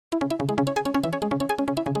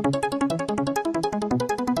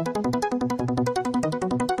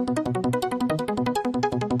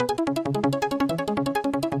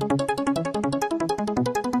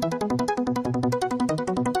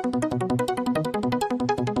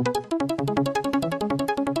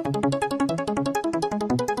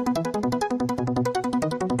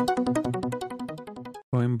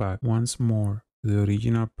once more to the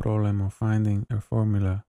original problem of finding a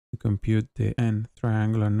formula to compute the nth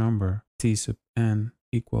triangular number t sub n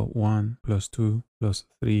equal 1 plus 2 plus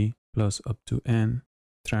 3 plus up to n.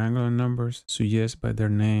 Triangular numbers suggest by their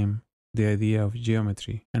name the idea of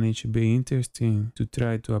geometry, and it should be interesting to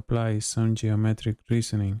try to apply some geometric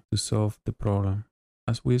reasoning to solve the problem.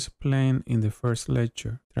 As we explained in the first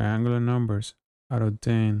lecture, triangular numbers are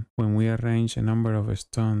obtained when we arrange a number of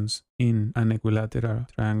stones in an equilateral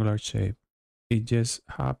triangular shape. It just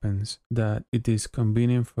happens that it is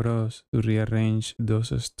convenient for us to rearrange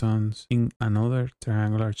those stones in another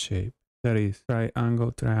triangular shape, that is,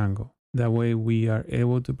 triangle. That way we are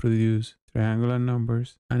able to produce triangular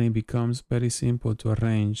numbers, and it becomes very simple to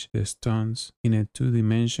arrange the stones in a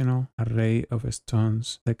two-dimensional array of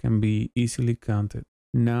stones that can be easily counted.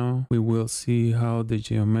 Now we will see how the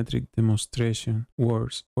geometric demonstration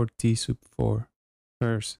works for t sub 4.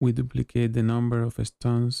 First, we duplicate the number of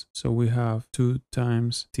stones, so we have 2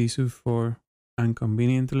 times t sub 4, and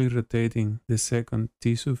conveniently rotating the second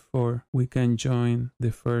t sub 4, we can join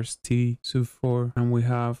the first t sub 4, and we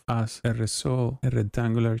have as a result a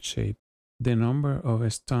rectangular shape. The number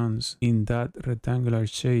of stones in that rectangular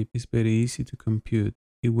shape is very easy to compute.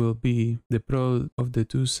 It will be the product of the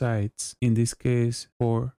two sides, in this case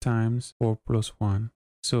 4 times 4 plus 1.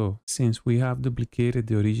 So, since we have duplicated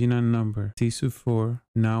the original number t sub 4,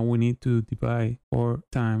 now we need to divide 4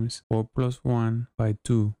 times 4 plus 1 by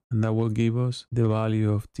 2, and that will give us the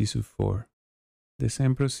value of t sub 4. The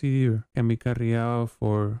same procedure can be carried out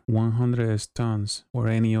for 100 stones or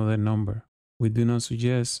any other number. We do not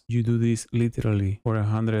suggest you do this literally for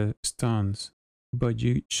 100 stones, but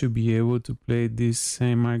you should be able to play this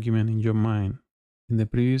same argument in your mind. In the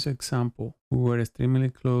previous example, we were extremely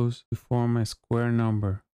close to form a square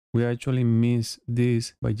number. We actually missed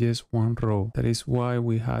this by just one row. That is why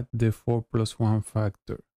we had the 4 plus 1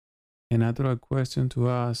 factor. A natural question to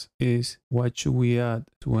ask is, what should we add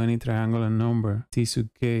to any triangular number t sub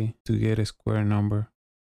k to get a square number?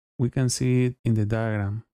 We can see it in the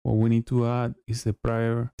diagram. What we need to add is the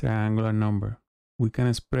prior triangular number. We can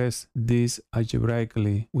express this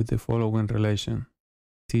algebraically with the following relation: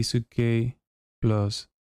 t sub k plus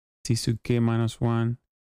t sub k minus 1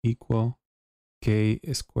 equal k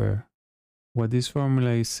squared. What this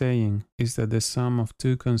formula is saying is that the sum of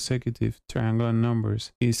two consecutive triangular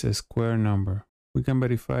numbers is a square number. We can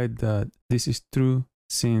verify that this is true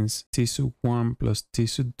since t sub 1 plus t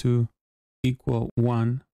sub 2 equal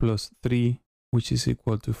 1 plus 3, which is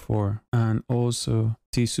equal to 4, and also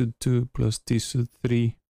t sub 2 plus t sub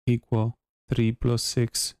 3 equal 3 plus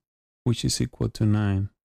 6, which is equal to 9.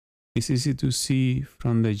 It's easy to see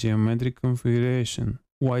from the geometric configuration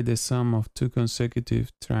why the sum of two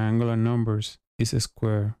consecutive triangular numbers is a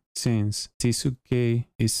square. Since t sub k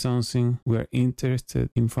is something we are interested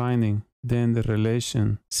in finding, then the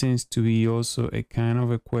relation seems to be also a kind of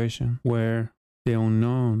equation where the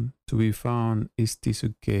unknown to be found is t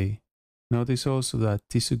sub k. Notice also that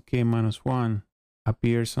t sub k minus 1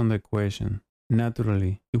 appears on the equation.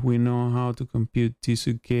 Naturally, if we know how to compute t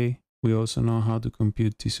sub k, we also know how to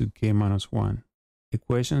compute t sub k minus 1.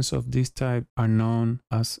 Equations of this type are known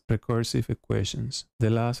as recursive equations. The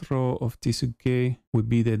last row of t sub k would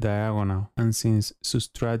be the diagonal, and since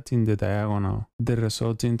subtracting the diagonal, the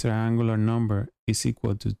resulting triangular number is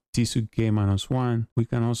equal to t sub k minus 1, we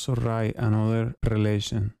can also write another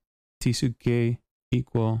relation: t sub k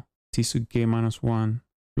equal t sub k minus 1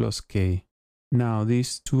 plus k. Now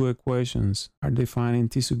these two equations are defining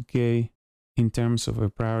t sub k in terms of a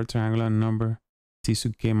prior triangular number t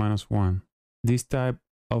sub k minus 1. This type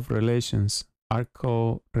of relations are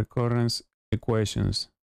called recurrence equations,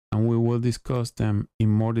 and we will discuss them in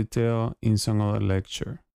more detail in some other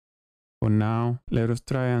lecture. For now, let us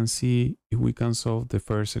try and see if we can solve the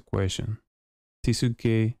first equation: t sub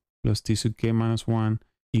k plus t sub k minus 1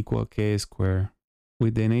 equal k squared.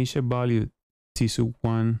 With the initial value t sub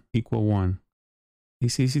 1 equal 1.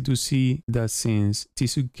 It's easy to see that since t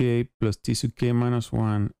sub k plus t sub k minus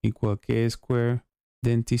 1 equal k squared,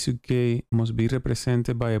 then t sub k must be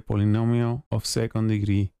represented by a polynomial of second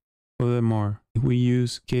degree. Furthermore, if we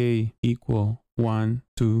use k equal 1,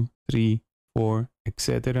 2, 3, 4,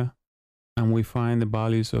 etc., and we find the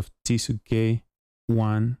values of t sub k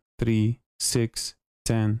 1, 3, 6,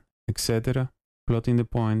 10, etc., plotting the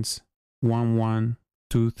points 1, 1,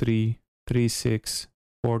 2, 3, 3, 6,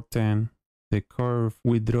 4, 10, the curve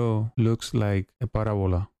we draw looks like a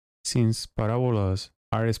parabola. Since parabolas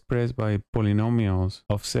are expressed by polynomials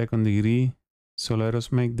of second degree, so let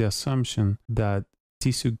us make the assumption that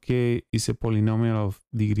t sub k is a polynomial of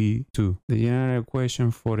degree 2. The general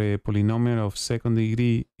equation for a polynomial of second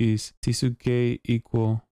degree is t sub k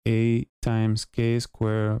equal a times k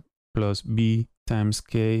squared plus b times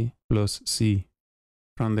k plus c.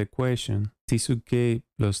 From the equation t sub k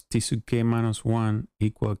plus t sub k minus 1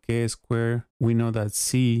 equal k squared, we know that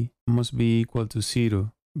c must be equal to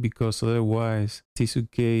 0, because otherwise t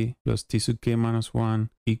sub k plus t sub k minus 1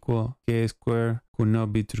 equal k squared could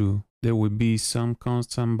not be true. There would be some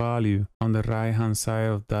constant value on the right hand side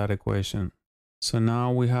of that equation. So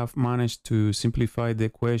now we have managed to simplify the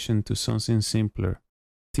equation to something simpler.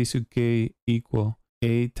 T sub k equal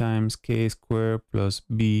a times k squared plus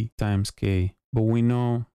b times k. But we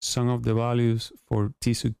know some of the values for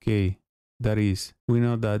t sub k. That is, we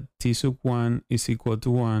know that t sub 1 is equal to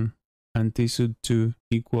 1 and t sub 2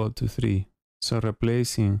 equal to 3. So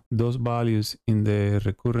replacing those values in the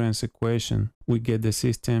recurrence equation, we get the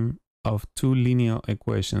system of two linear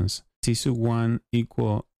equations. T sub 1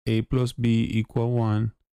 equal a plus b equal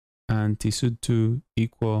 1 and t sub 2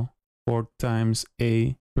 equal 4 times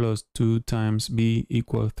a plus 2 times b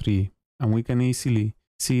equal 3. And we can easily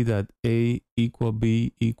see that a equal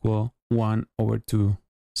b equal 1 over 2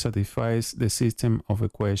 satisfies the system of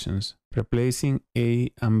equations. Replacing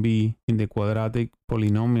a and b in the quadratic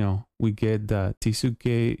polynomial, we get that t sub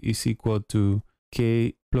k is equal to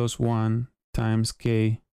k plus 1 times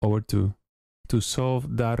k over 2. To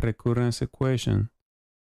solve that recurrence equation,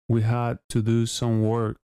 we had to do some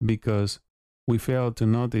work because we failed to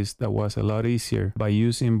notice that was a lot easier. By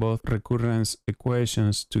using both recurrence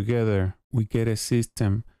equations together, we get a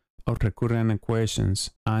system of recurrent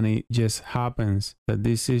equations, and it just happens that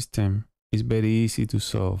this system is very easy to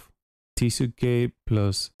solve. T sub k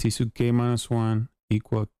plus t sub k minus 1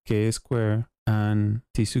 equal k squared, and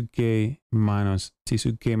t sub k minus t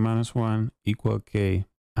sub k minus 1 equal k.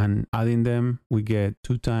 And adding them, we get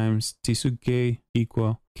 2 times t sub k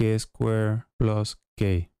equal k squared plus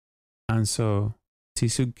k. And so t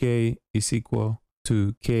sub k is equal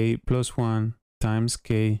to k plus 1 times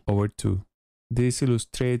k over 2. This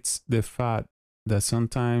illustrates the fact that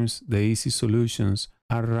sometimes the easy solutions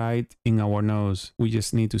are right in our nose. We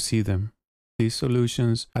just need to see them. These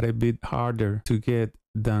solutions are a bit harder to get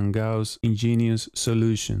than Gauss' ingenious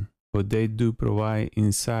solution, but they do provide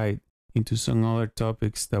insight into some other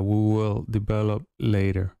topics that we will develop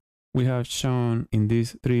later. We have shown in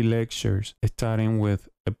these 3 lectures, starting with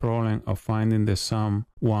a problem of finding the sum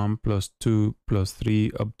 1 plus 2 plus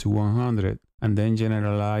 3 up to 100, and then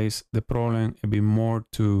generalize the problem a bit more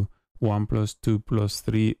to 1 plus 2 plus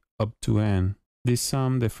 3 up to n. This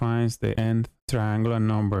sum defines the nth triangular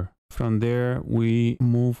number. From there, we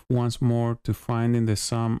move once more to finding the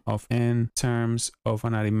sum of n terms of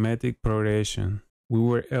an arithmetic progression. We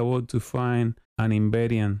were able to find an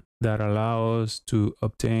invariant that allows us to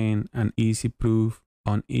obtain an easy proof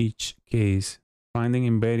on each case. Finding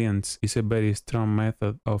invariants is a very strong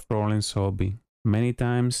method of problem solving. Many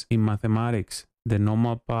times in mathematics, the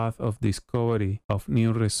normal path of discovery of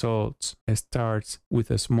new results starts with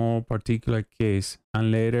a small particular case,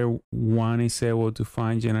 and later one is able to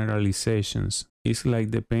find generalizations. It's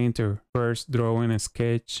like the painter first drawing a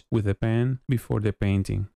sketch with a pen before the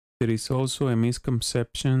painting. There is also a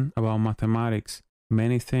misconception about mathematics.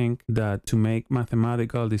 Many think that to make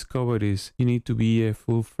mathematical discoveries, you need to be a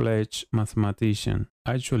full-fledged mathematician.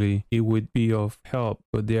 Actually, it would be of help,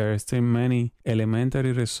 but there are still many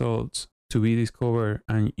elementary results to be discovered,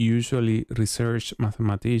 and usually research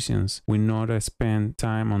mathematicians will not spend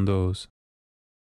time on those.